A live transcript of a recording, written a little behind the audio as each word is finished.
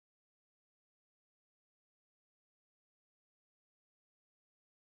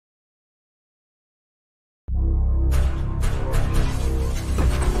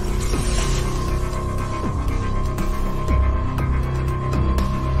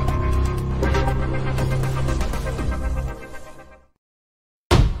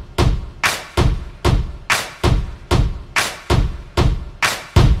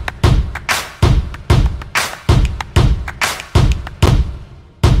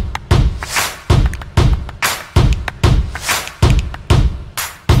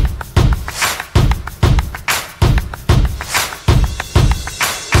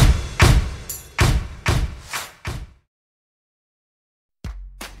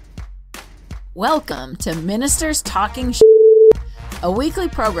Welcome to Ministers Talking a weekly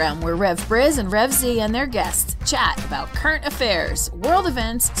program where Rev Briz and Rev Z and their guests chat about current affairs, world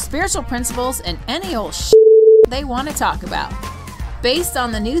events, spiritual principles, and any old they want to talk about. Based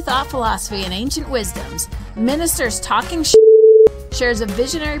on the New Thought philosophy and ancient wisdoms, Ministers Talking shares a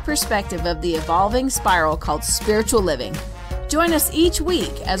visionary perspective of the evolving spiral called spiritual living. Join us each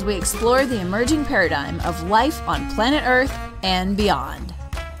week as we explore the emerging paradigm of life on planet Earth and beyond.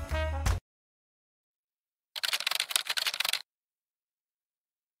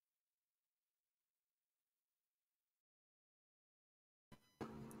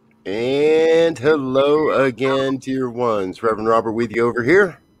 And hello again, dear ones. Reverend Robert with you over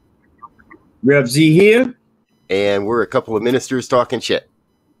here. Rev Z here. And we're a couple of ministers talking shit.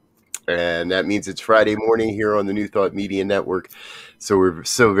 And that means it's Friday morning here on the New Thought Media Network. So we're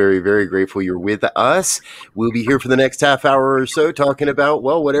so very, very grateful you're with us. We'll be here for the next half hour or so talking about,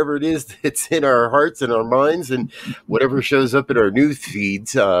 well, whatever it is that's in our hearts and our minds and whatever shows up in our news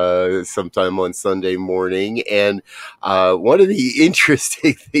feeds sometime on Sunday morning. And one of the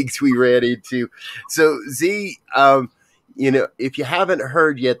interesting things we ran into, so Z, if you haven't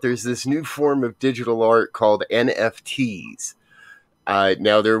heard yet, there's this new form of digital art called NFTs.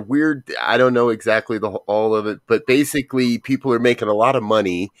 Now they're weird. I don't know exactly all of it, but basically people are making a lot of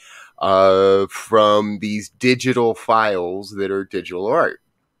money from these digital files that are digital art.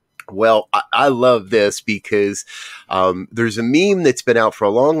 Well, I love this because there's a meme that's been out for a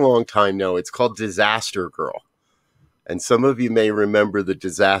long, long time now. It's called Disaster Girl. And some of you may remember the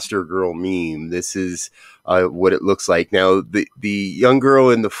Disaster Girl meme. This is what it looks like. Now, the young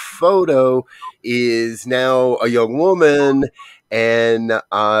girl in the photo is now a young woman, and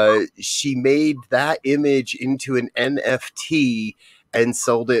she made that image into an NFT and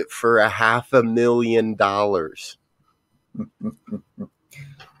sold it for $500,000.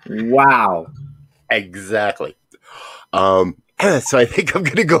 Wow. Exactly. So I think I'm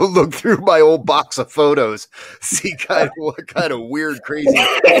going to go look through my old box of photos, see what kind of weird, crazy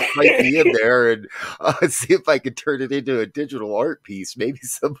stuff might be in there, and see if I can turn it into a digital art piece. Maybe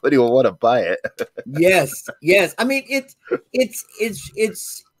somebody will want to buy it. Yes. I mean, it's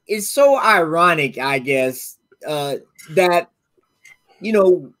so ironic, I guess, that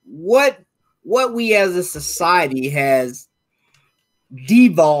what we as a society has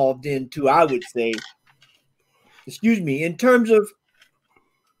devolved into, I would say. In terms of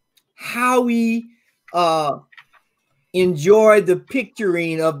how we enjoy the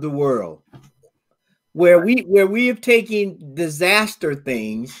picturing of the world, where we have taken disaster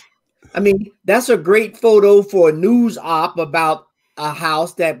things. I mean, that's a great photo for a news op about a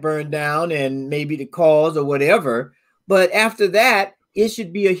house that burned down and maybe the cause or whatever. But after that, it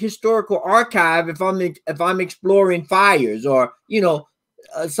should be a historical archive if I'm exploring fires or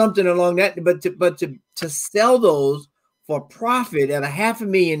something along that. But to sell those for profit at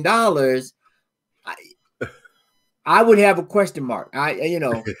 $500,000, I would have a question mark.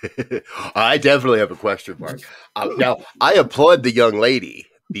 I definitely have a question mark. Now, I applaud the young lady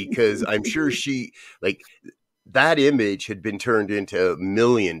because I'm sure that image had been turned into a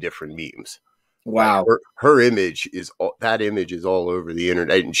million different memes. Wow. Her image is all over the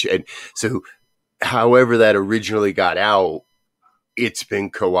internet. And so however that originally got out, it's been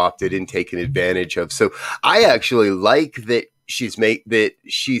co-opted and taken advantage of. So I actually like that she's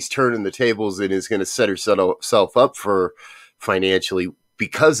turning the tables and is going to set herself up for financially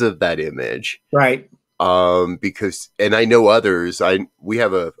because of that image. Right. Because I know others. We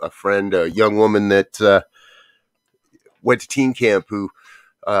have a friend, a young woman that went to teen camp who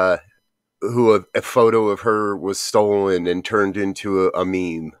a photo of her was stolen and turned into a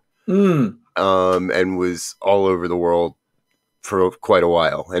meme. And was all over the world for quite a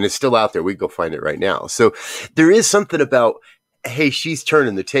while, and it's still out there. We can go find it right now. So there is something about, hey, she's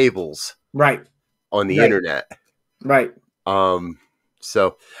turning the tables right on the internet. Right.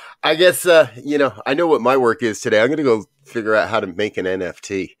 So I guess, I know what my work is today. I'm going to go figure out how to make an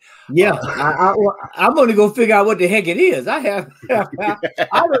NFT. Yeah. I'm going to go figure out what the heck it is. I don't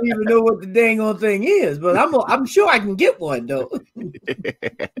even know what the dang on thing is, but I'm sure I can get one though.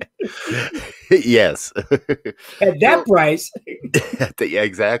 Yes. At that price. Yeah,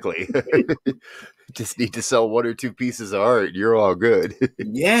 exactly. Just need to sell one or two pieces of art. You're all good.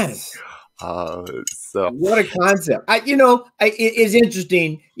 Yes. So what a concept. It's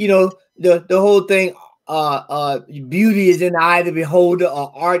interesting. The whole thing. Beauty is in the eye of the beholder,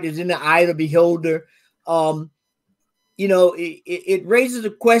 or art is in the eye of the beholder. It raises a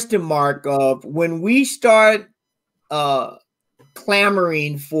question mark of when we start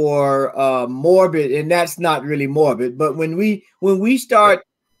clamoring for morbid, and that's not really morbid, but when we start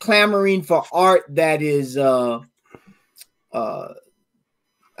clamoring for art that is I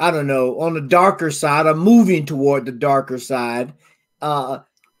don't know, on the darker side, or moving toward the darker side.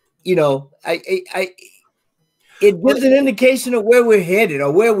 You know, it gives an indication of where we're headed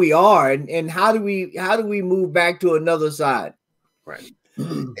or where we are, and how do we move back to another side? Right.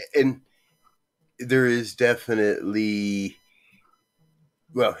 And there is definitely,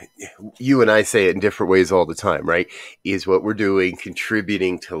 well, you and I say it in different ways all the time, right? Is what we're doing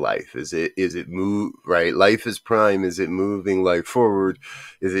contributing to life? Is it move, right? Life is prime. Is it moving life forward?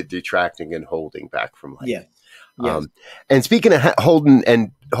 Is it detracting and holding back from life? Yeah. Yes. And speaking of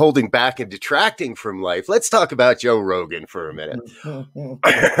holding back and detracting from life, let's talk about Joe Rogan for a minute.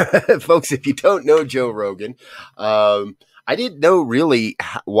 Folks, if you don't know Joe Rogan, I didn't know really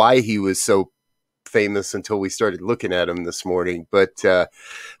why he was so famous until we started looking at him this morning, but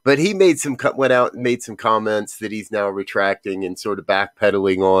he went out and made some comments that he's now retracting and sort of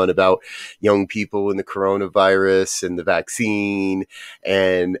backpedaling on about young people and the coronavirus and the vaccine,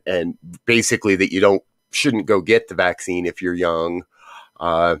 and basically that you shouldn't go get the vaccine if you're young.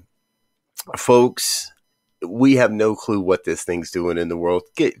 Folks, we have no clue what this thing's doing in the world.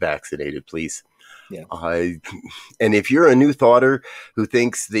 Get vaccinated, please. Yeah. And if you're a new thoughter who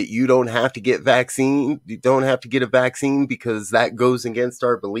thinks that you don't have to get a vaccine because that goes against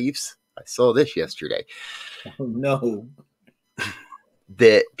our beliefs. I saw this yesterday. Oh, no.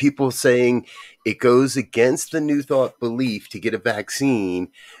 That people saying it goes against the New Thought belief to get a vaccine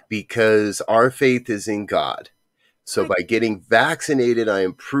because our faith is in God. So by getting vaccinated, I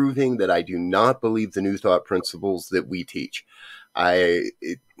am proving that I do not believe the New Thought principles that we teach.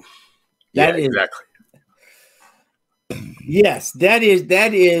 Exactly. Yes, that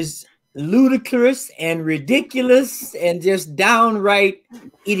is ludicrous and ridiculous and just downright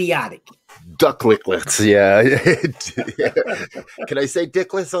idiotic. Ducklickless, yeah. Can I say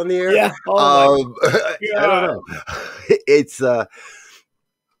dickless on the air? Yeah. I don't know. It's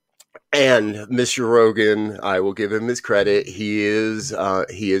and Mr. Rogan, I will give him his credit. He is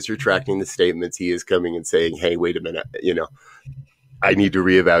retracting the statements. He is coming and saying, "Hey, wait a minute, I need to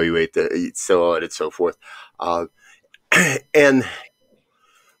reevaluate so on and so forth." And,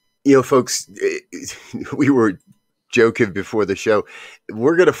 folks, we were joking before the show.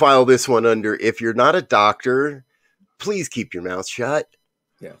 We're going to file this one under, if you're not a doctor, please keep your mouth shut.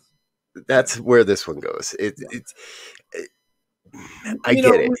 Yeah. That's where this one goes. I get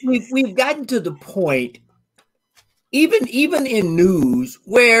it. We've gotten to the point, even in news,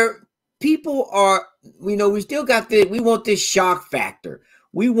 where people are, we still got we want this shock factor.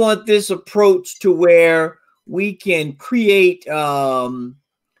 We want this approach to where we can create some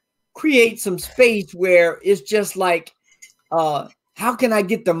space where it's just like, how can I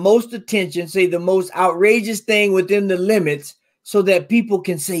get the most attention, say the most outrageous thing within the limits so that people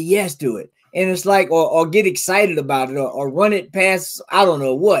can say yes to it. And it's like, or get excited about it or run it past, I don't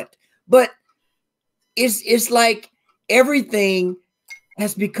know what, but it's like everything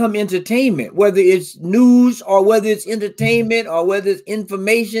has become entertainment, whether it's news or whether it's entertainment or whether it's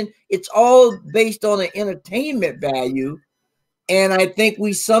information. It's all based on an entertainment value. And I think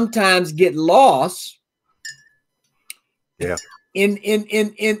we sometimes get lost in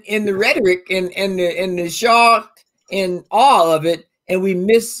the rhetoric and the shock and awe of it. And we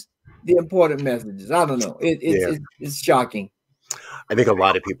miss the important messages. I don't know. It's shocking. I think a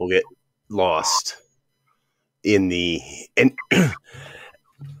lot of people get lost and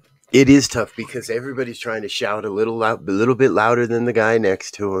it is tough because everybody's trying to shout a little bit louder than the guy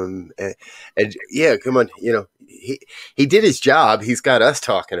next to him. And yeah, come on, he did his job. He's got us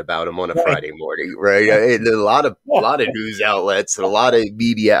talking about him on a Friday morning, right? And a lot of news outlets and a lot of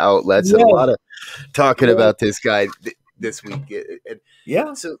media outlets and a lot of talking about this guy this week.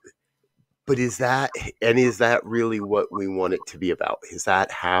 And so, but is that really what we want it to be about? Is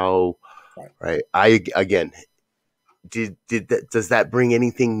that how? Right. Does that bring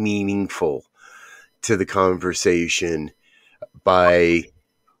anything meaningful to the conversation by,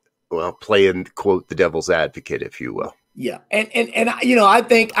 playing, quote, the devil's advocate, if you will? Yeah. And I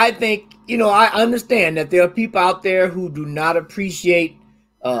think, I understand that there are people out there who do not appreciate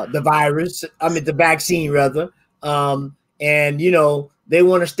the vaccine rather. And, they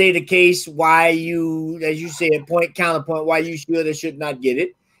want to state a case why you, as you said, counterpoint, why you should or should not get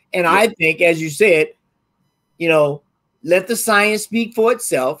it. And I think, as you said, let the science speak for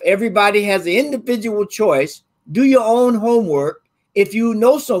itself. Everybody has an individual choice. Do your own homework. If you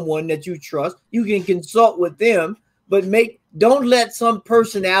know someone that you trust, you can consult with them, but don't let some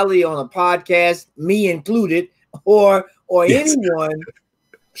personality on a podcast, me included, or anyone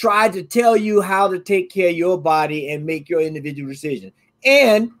try to tell you how to take care of your body and make your individual decision.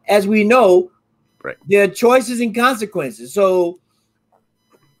 And as we know, right, there are choices and consequences. So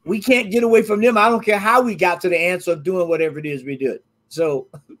we can't get away from them. I don't care how we got to the answer of doing whatever it is we did. So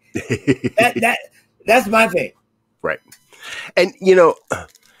that's my thing. right. And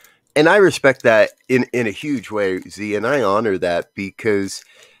and I respect that in a huge way, Z, and I honor that because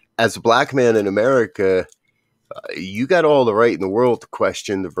as a black man in America, you got all the right in the world to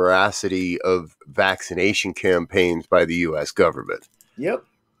question the veracity of vaccination campaigns by the U.S. government. Yep.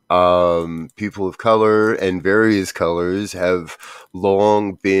 People of color and various colors have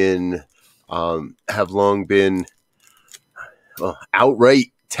long been outright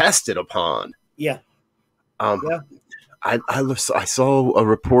tested upon. Yeah. Yeah. I saw a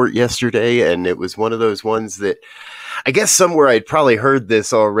report yesterday, and it was one of those ones that I guess somewhere I'd probably heard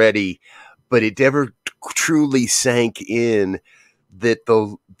this already, but it never truly sank in that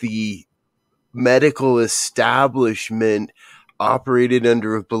the medical establishment operated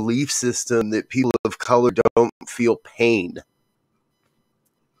under a belief system that people of color don't feel pain.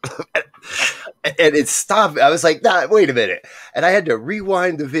 And it stopped. I was like, nah, wait a minute. And I had to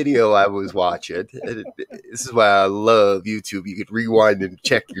rewind the video I was watching. And this is why I love YouTube. You could rewind and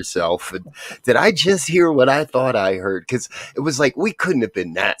check yourself. And did I just hear what I thought I heard? Because it was like, we couldn't have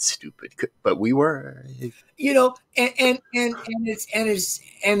been that stupid, but we were. And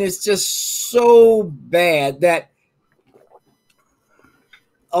it's just so bad that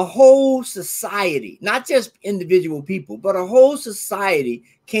a whole society, not just individual people, but a whole society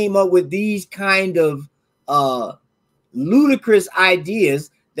came up with these kind of ludicrous ideas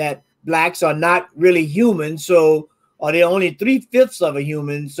that blacks are not really human. So, or they're only 3/5 of a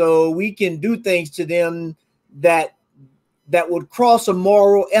human. So we can do things to them that would cross a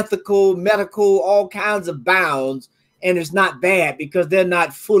moral, ethical, medical, all kinds of bounds. And it's not bad because they're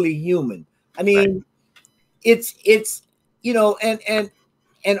not fully human. I mean, right. it's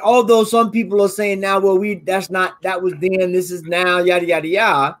and although some people are saying now, well, that was then, this is now, yada, yada,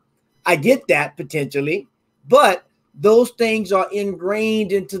 yada. I get that potentially, but those things are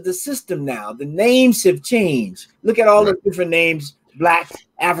ingrained into the system now. The names have changed. Look at all the different names, Black,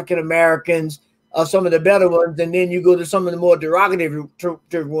 African Americans, some of the better ones. And then you go to some of the more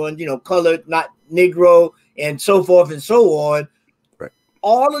derogatory ones, colored, not Negro, and so forth and so on. Right.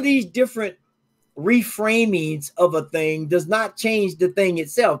 All of these different reframings of a thing does not change the thing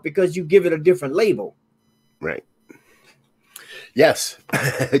itself because you give it a different label. Right. Yes.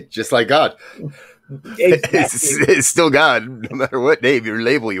 Just like God. Exactly. It's still God, no matter what name or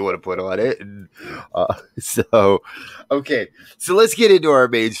label you want to put on it. And, okay. So let's get into our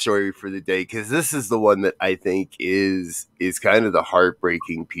main story for the day, because this is the one that I think is kind of the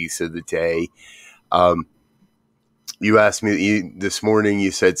heartbreaking piece of the day. You asked me this morning, you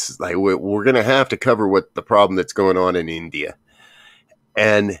said, like, we're going to have to cover what the problem that's going on in India.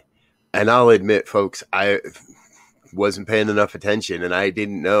 And I'll admit, folks, I wasn't paying enough attention, and I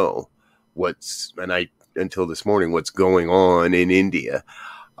didn't know until this morning, what's going on in India.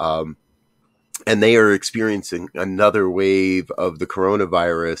 And they are experiencing another wave of the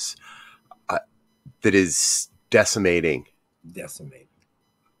coronavirus that is decimating the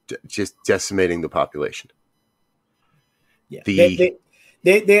population. Yeah.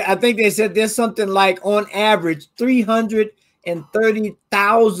 I think they said there's something like on average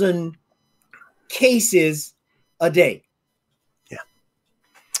 330,000 cases a day. Yeah.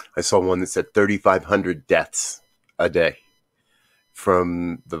 I saw one that said 3,500 deaths a day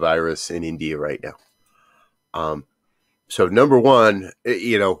from the virus in India right now. So number one,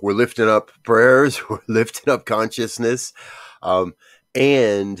 we're lifting up prayers, we're lifting up consciousness.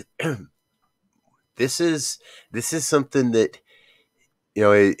 And this is something that,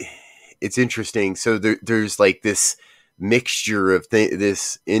 it's interesting. So there's like this mixture of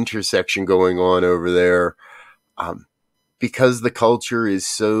this intersection going on over there, because the culture is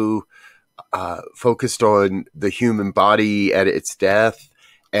so focused on the human body at its death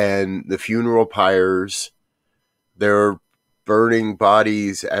and the funeral pyres. They're burning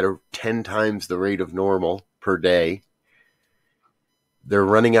bodies at 10 times the rate of normal per day. They're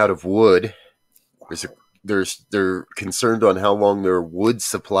running out of wood. They're concerned on how long their wood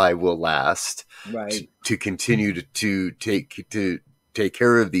supply will last, right, to continue to take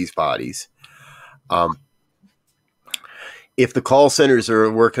care of these bodies. If the call centers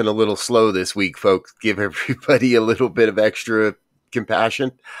are working a little slow this week, folks, give everybody a little bit of extra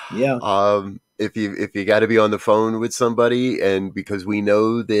compassion. Yeah. If you got to be on the phone with somebody, and because we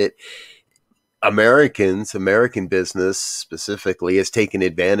know that American business specifically has taken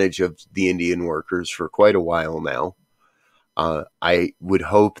advantage of the Indian workers for quite a while now. I would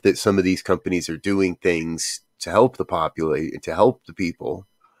hope that some of these companies are doing things help the populate, to help the people.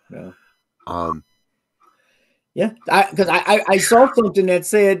 Yeah. Because I saw something that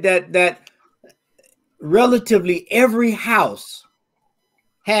said that relatively every house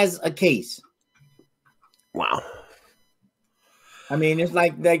has a case. Wow. I mean, it's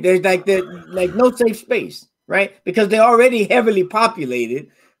like there's like no safe space, right? Because they're already heavily populated,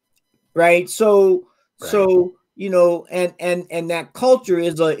 right? So you know, and that culture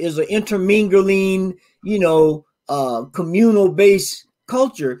is a intermingling, you know, communal based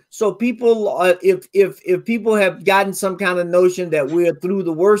culture. So people, if people have gotten some kind of notion that we're through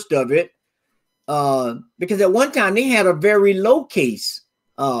the worst of it, because at one time they had a very low case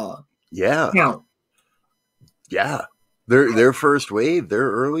count. Yeah. Their first wave, their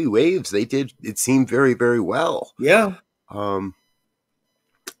early waves, it seemed very, very well. Yeah. And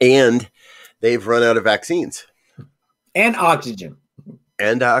they've run out of vaccines. And oxygen.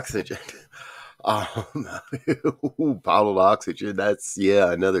 Bottled oxygen. That's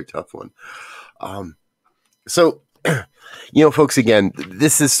another tough one. So, you know, folks, again,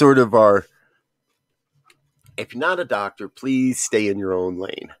 this is sort of our, if you're not a doctor, please stay in your own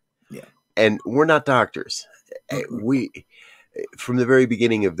lane. Yeah. And we're not doctors. We, from the very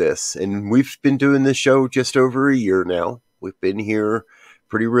beginning of this, and we've been doing this show just over a year now. We've been here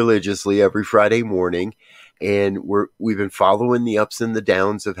pretty religiously every Friday morning, and we've been following the ups and the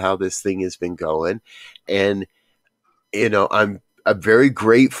downs of how this thing has been going. And, you know, I'm very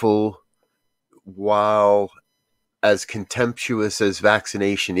grateful, while as contemptuous as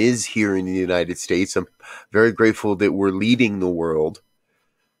vaccination is here in the United States, I'm very grateful that we're leading the world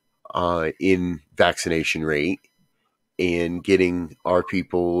in vaccination rate and getting our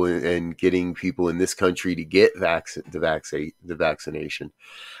people and getting people in this country to get the vaccination.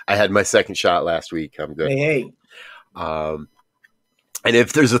 I had my second shot last week. I'm good. Hey. And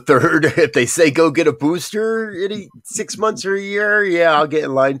if there's a third, if they say go get a booster in 6 months or a year, I'll get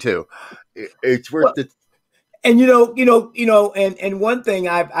in line too. It's worth it. And you know, and one thing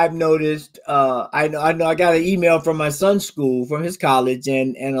I've noticed, I know I got an email from my son's school, from his college,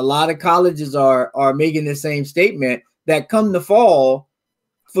 and a lot of colleges are making the same statement that come the fall,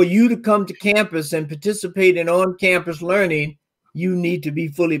 for you to come to campus and participate in on-campus learning, you need to be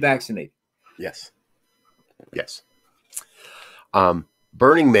fully vaccinated. Yes.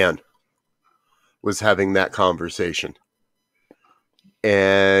 Burning Man was having that conversation.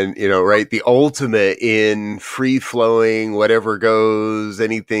 And, you know, right, the ultimate in free flowing, whatever goes,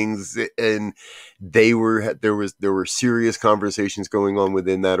 anything's, and there were serious conversations going on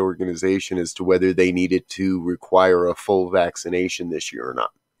within that organization as to whether they needed to require a full vaccination this year or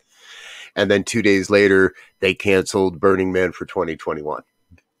not. And then 2 days later, they canceled Burning Man for 2021.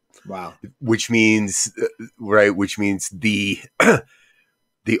 Wow. Which means the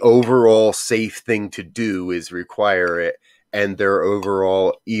overall safe thing to do is require it. And their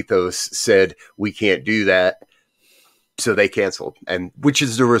overall ethos said, we can't do that. So they canceled, and which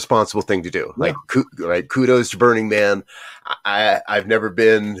is the responsible thing to do. Yeah. Like kudos to Burning Man. I've never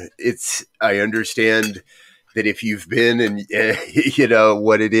been. I understand that if you've been, and you know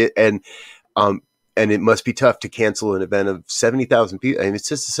what it is, and it must be tough to cancel an event of 70,000 people. I mean, it's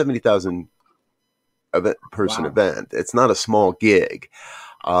just a 70,000 person event. It's not a small gig.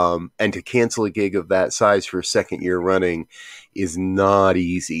 And to cancel a gig of that size for a second year running is not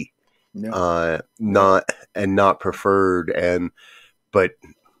easy. No. Not preferred. But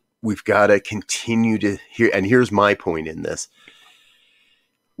we've got to continue to hear. And here's my point in this.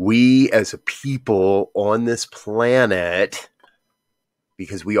 We as a people on this planet,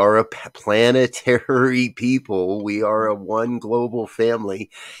 because we are a planetary people, we are a one global family.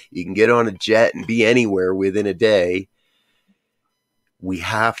 You can get on a jet and be anywhere within a day. We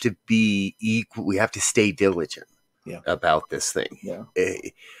have to be equal. We have to stay diligent about this thing. Yeah.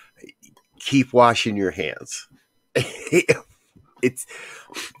 Keep washing your hands.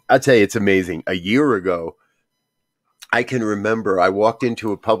 I'll tell you, it's amazing. A year ago, I can remember I walked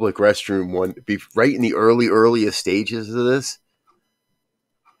into a public restroom right in the earliest stages of this.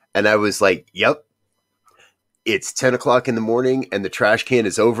 And I was like, yep, it's 10 o'clock in the morning and the trash can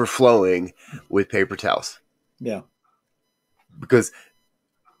is overflowing with paper towels. Yeah. Because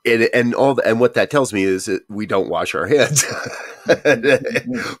what that tells me is that we don't wash our hands.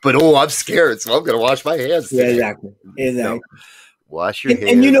 But I'm scared, so I'm going to wash my hands today. Yeah, exactly. So, wash your hands.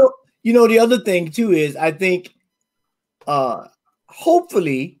 And you know the other thing too is, I think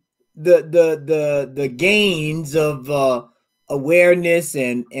hopefully the gains of awareness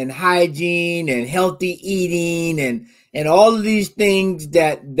and hygiene and healthy eating and all of these things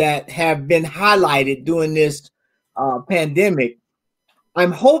that have been highlighted during this pandemic,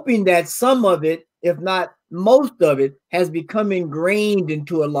 I'm hoping that some of it, if not most of it has become ingrained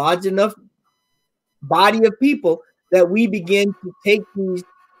into a large enough body of people that we begin to take these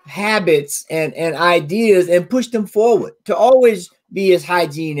habits and ideas and push them forward, to always be as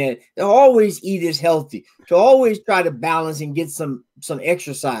hygienic, to always eat as healthy, to always try to balance and get some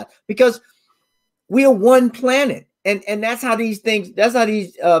exercise, because we are one planet. And that's how these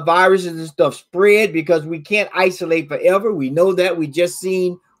viruses and stuff spread, because we can't isolate forever. We know that. We just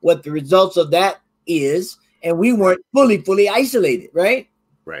seen what the results of that is, and we weren't fully isolated, right?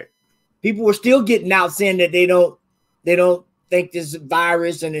 Right. People were still getting out saying that they don't think this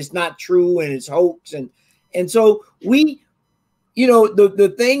virus and it's not true and it's hoax. And so we,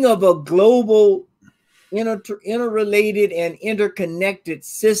 the thing of a global interrelated and interconnected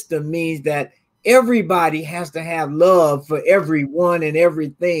system means that everybody has to have love for everyone and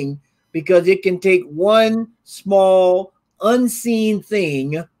everything, because it can take one small unseen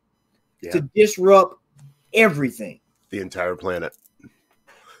thing to disrupt everything. The entire planet.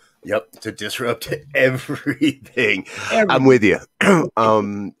 Yep, to disrupt everything. I'm with you.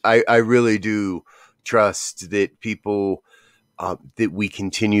 I really do trust that people, that we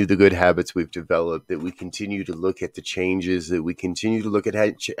continue the good habits we've developed, that we continue to look at the changes, that we continue to look at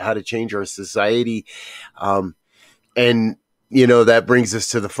how to change our society. And, that brings us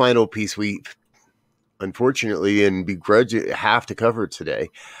to the final piece we, unfortunately, and begrudgingly have to cover today.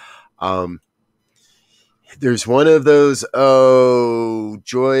 There's one of those,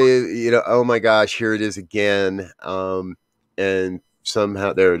 joy, oh my gosh, here it is again. And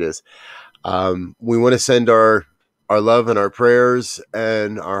somehow there it is. We want to send our love and our prayers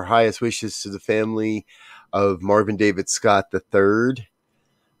and our highest wishes to the family of Marvin David Scott III.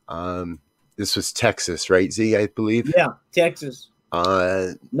 This was Texas, right, Z, I believe? Yeah, Texas.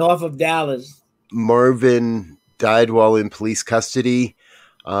 North of Dallas. Marvin died while in police custody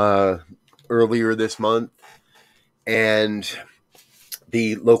earlier this month, and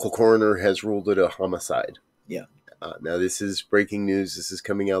the local coroner has ruled it a homicide. Yeah. Now, this is breaking news. This is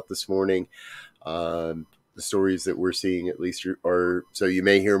coming out this morning. The stories that we're seeing, at least, are, so you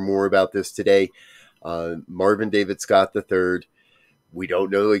may hear more about this today. Marvin David Scott III. We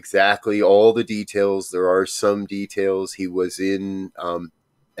don't know exactly all the details. There are some details. He was in,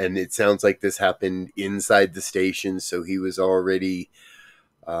 and it sounds like this happened inside the station, so he was already,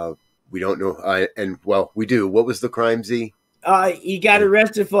 we don't know. We do. What was the crime, Z? He got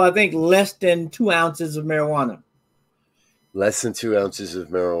arrested for, I think, less than 2 ounces of marijuana. Less than 2 ounces of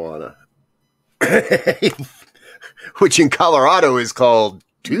marijuana. Which in Colorado is called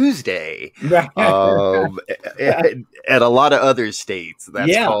Tuesday. Right. And a lot of other states,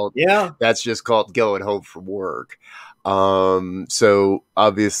 that's just called going home from work. So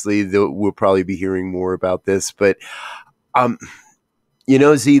obviously we'll probably be hearing more about this, but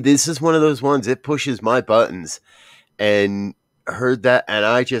Z, this is one of those ones, it pushes my buttons, and heard that, and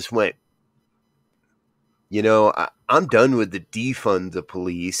I just went, I'm done with the defund the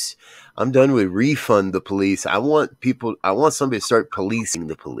police. I'm done with refund the police. I want somebody to start policing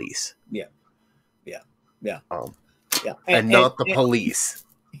the police. Yeah. And not the police.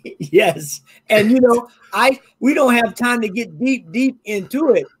 Yes. And, we don't have time to get deep into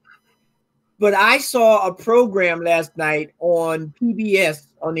it, but I saw a program last night on PBS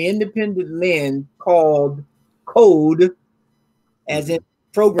on the Independent Lens called Code, as in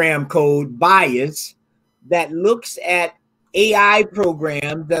program code bias, that looks at AI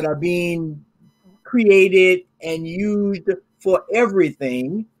programs that are being created and used for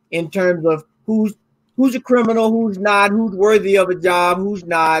everything, in terms of who's a criminal, who's not, who's worthy of a job, who's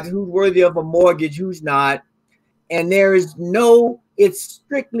not, who's worthy of a mortgage, who's not. And it's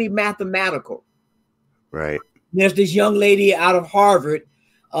strictly mathematical. Right. There's this young lady out of Harvard,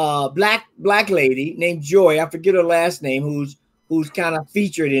 black lady named Joy. I forget her last name, who's kind of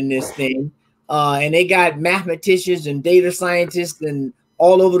featured in this thing. And they got mathematicians and data scientists and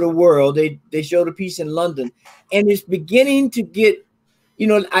all over the world. They showed a piece in London, and it's beginning to get,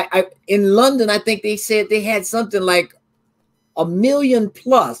 in London, I think they said they had something like 1 million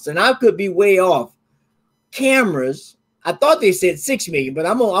plus, and I could be way off, cameras. I thought they said 6 million, but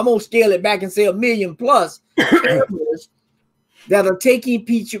I'm gonna scale it back and say 1 million plus cameras that are taking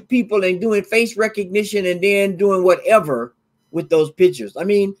people and doing face recognition and then doing whatever with those pictures. I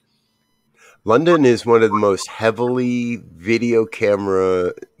mean, London is one of the most heavily video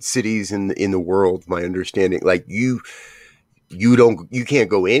camera cities in the world, my understanding. Like you can't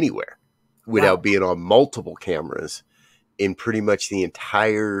go anywhere without being on multiple cameras in pretty much the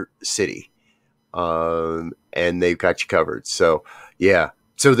entire city. And they've got you covered. So, yeah.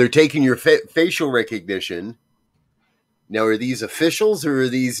 So they're taking your facial recognition, Now, are these officials or are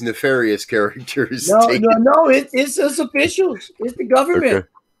these nefarious characters? No. It's just officials. It's the government. Okay.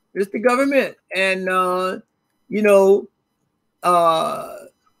 It's the government, and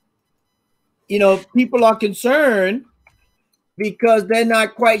people are concerned because they're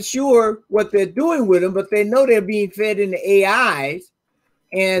not quite sure what they're doing with them, but they know they're being fed into AIs,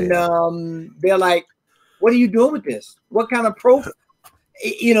 and they're like, "What are you doing with this? What kind of profile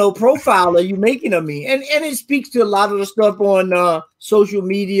are you making of me?" And it speaks to a lot of the stuff on social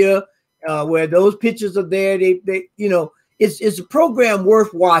media where those pictures are there. It's a program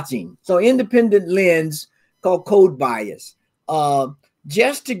worth watching. So Independent Lens called Code Bias,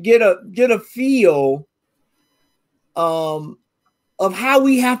 just to get a feel of how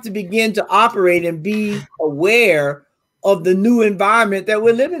we have to begin to operate and be aware of the new environment that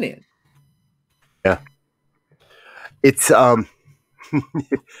we're living in. Yeah. It's okay.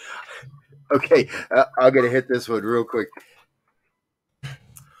 I'm gonna hit this one real quick.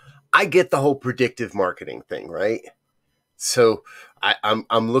 I get the whole predictive marketing thing, right? So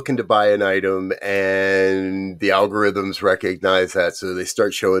I'm looking to buy an item, and the algorithms recognize that, so they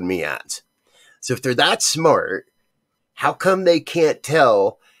start showing me ads. So if they're that smart, how come they can't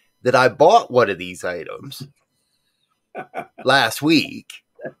tell that I bought one of these items last week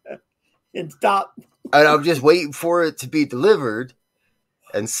and stop? And I'm just waiting for it to be delivered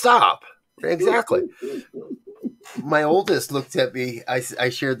and stop. Exactly. My oldest looked at me. I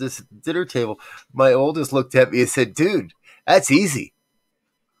shared this dinner table. My oldest looked at me and said, "Dude, that's easy.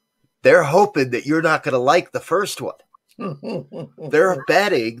 They're hoping that you're not going to like the first one. They're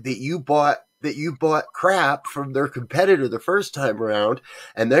betting that you bought crap from their competitor the first time around,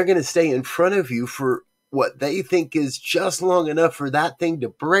 and they're going to stay in front of you for what they think is just long enough for that thing to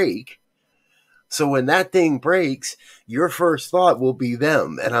break. So when that thing breaks, your first thought will be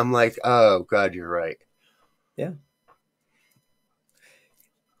them." And I'm like, "Oh God, you're right." Yeah.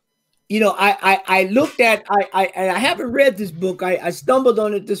 I looked at, I haven't read this book. I stumbled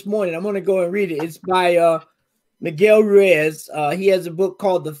on it this morning. I'm going to go and read it. It's by Miguel Ruiz. He has a book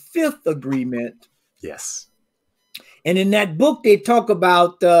called The Fifth Agreement. Yes. And in that book, he talks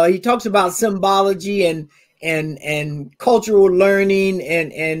about symbology and cultural learning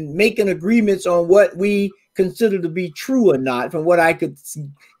and making agreements on what we consider to be true or not, from what I could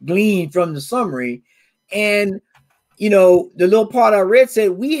glean from the summary. And the little part I read said,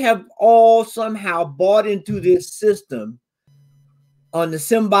 we have all somehow bought into this system on the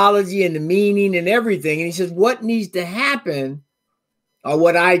symbology and the meaning and everything. And he says, what needs to happen, or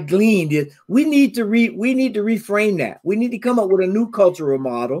what I gleaned, is we need to reframe that. We need to come up with a new cultural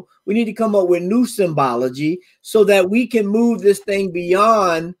model. We need to come up with new symbology so that we can move this thing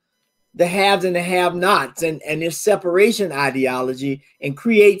beyond the haves and the have-nots and this separation ideology and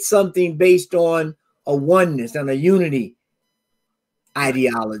create something based on a oneness and a unity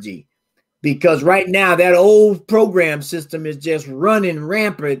ideology. Because right now that old program system is just running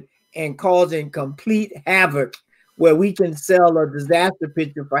rampant and causing complete havoc, where we can sell a disaster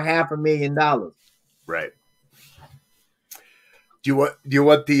picture for $500,000. Right. Do you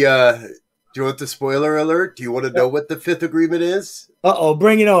want the spoiler alert? Do you want to know what the Fifth Agreement is?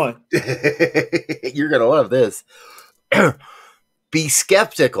 Bring it on. You're gonna love this. Be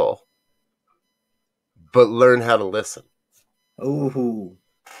skeptical, but learn how to listen. Ooh.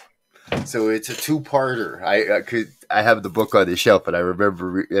 So it's a two-parter. I have the book on the shelf, and I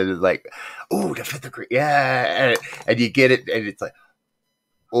remember it was like, "Oh, the Fifth Agreement, yeah," and you get it, and it's like,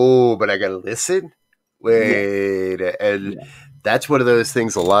 "Oh, but I gotta listen." Wait, and that's one of those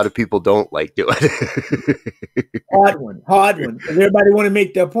things a lot of people don't like doing. hard one, because everybody want to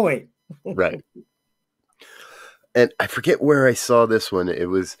make their point. Right. And I forget where I saw this one. It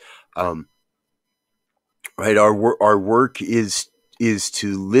was, right. Our work is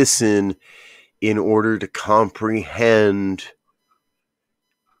to listen in order to comprehend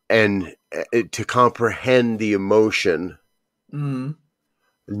and to comprehend the emotion,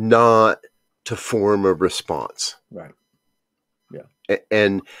 not to form a response. Right. Yeah.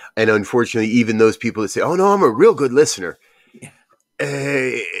 And unfortunately, even those people that say, "Oh no, I'm a real good listener."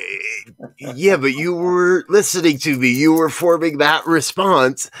 Yeah, but you were listening to me. You were forming that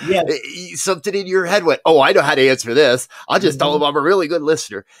response. Yeah. Something in your head went, "Oh, I know how to answer this. I'll just tell them I'm a really good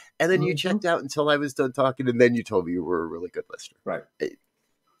listener." And then you checked out until I was done talking, and then you told me you were a really good listener. Right.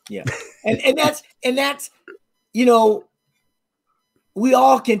 Yeah. and that's we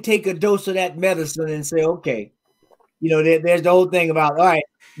all can take a dose of that medicine and say, okay, there's the whole thing about, all right,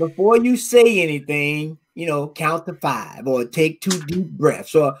 before you say anything, count to 5 or take 2 deep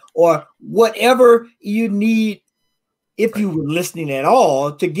breaths or whatever you need if you were listening at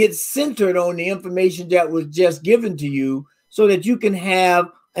all, to get centered on the information that was just given to you so that you can have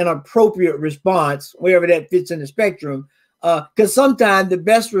an appropriate response wherever that fits in the spectrum. Because sometimes the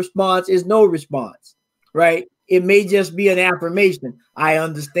best response is no response, right? It may just be an affirmation, I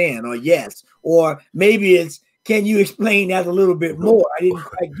understand, or yes, or maybe it's, can you explain that a little bit more? I didn't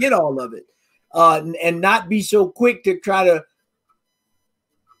quite get all of it. And not be so quick to try to,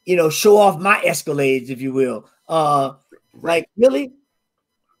 show off my escalades, if you will. Like, really?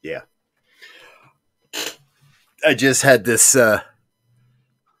 Yeah. I just had this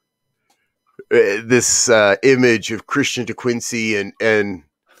image of Christian De Quincey and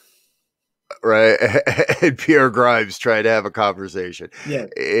right, and Pierre Grimes trying to have a conversation. Yeah,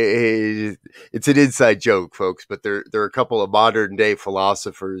 it's an inside joke, folks. But there are a couple of modern day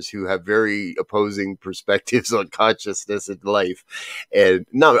philosophers who have very opposing perspectives on consciousness and life, and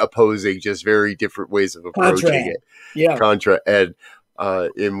not opposing, just very different ways of approaching it. Yeah,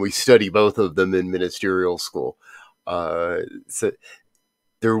 and we study both of them in ministerial school. So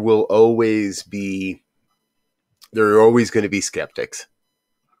there are always going to be skeptics.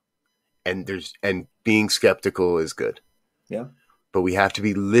 And being skeptical is good. Yeah. But we have to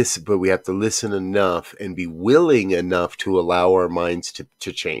listen enough and be willing enough to allow our minds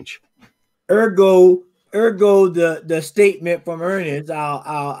to change. Ergo, the statement from Ernest,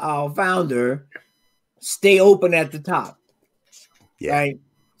 our founder, stay open at the top. Yeah. Right?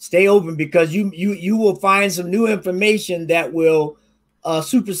 Stay open, because you will find some new information that will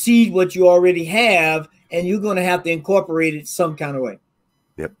supersede what you already have, and you're going to have to incorporate it some kind of way.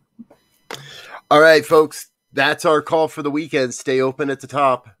 Yep. All right, folks, that's our call for the weekend. Stay open at the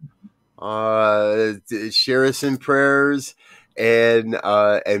top. Share us in prayers and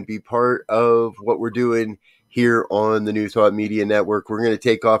be part of what we're doing here on the New Thought Media Network. We're going to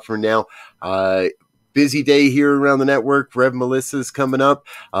take off for now. Busy day here around the network. Rev Melissa's coming up.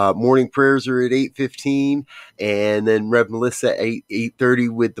 Morning prayers are at 8:15, and then Rev Melissa at 8:30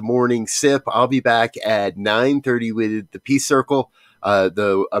 with the morning sip. I'll be back at 9:30 with the Peace Circle.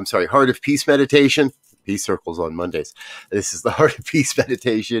 Heart of Peace meditation. Peace Circle's on Mondays. This is the Heart of Peace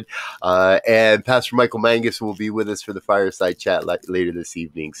meditation. And Pastor Michael Mangus will be with us for the fireside chat later this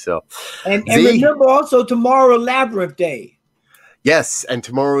evening. So, and remember also tomorrow, Labyrinth Day. Yes, and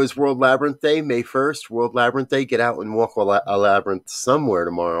tomorrow is World Labyrinth Day, May 1st, World Labyrinth Day. Get out and walk a labyrinth somewhere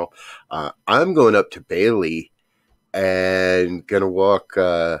tomorrow. I'm going up to Bailey and going to walk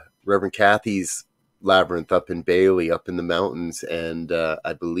Reverend Kathy's labyrinth up in Bailey, up in the mountains, and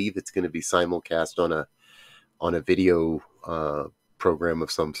I believe it's going to be simulcast on a video program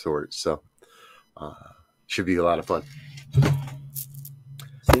of some sort. So should be a lot of fun.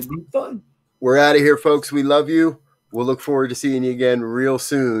 Should be fun. We're out of here, folks. We love you. We'll look forward to seeing you again real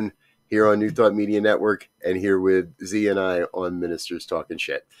soon here on New Thought Media Network and here with Z and I on Ministers Talking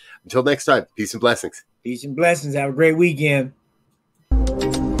Shit. Until next time, peace and blessings. Peace and blessings. Have a great weekend.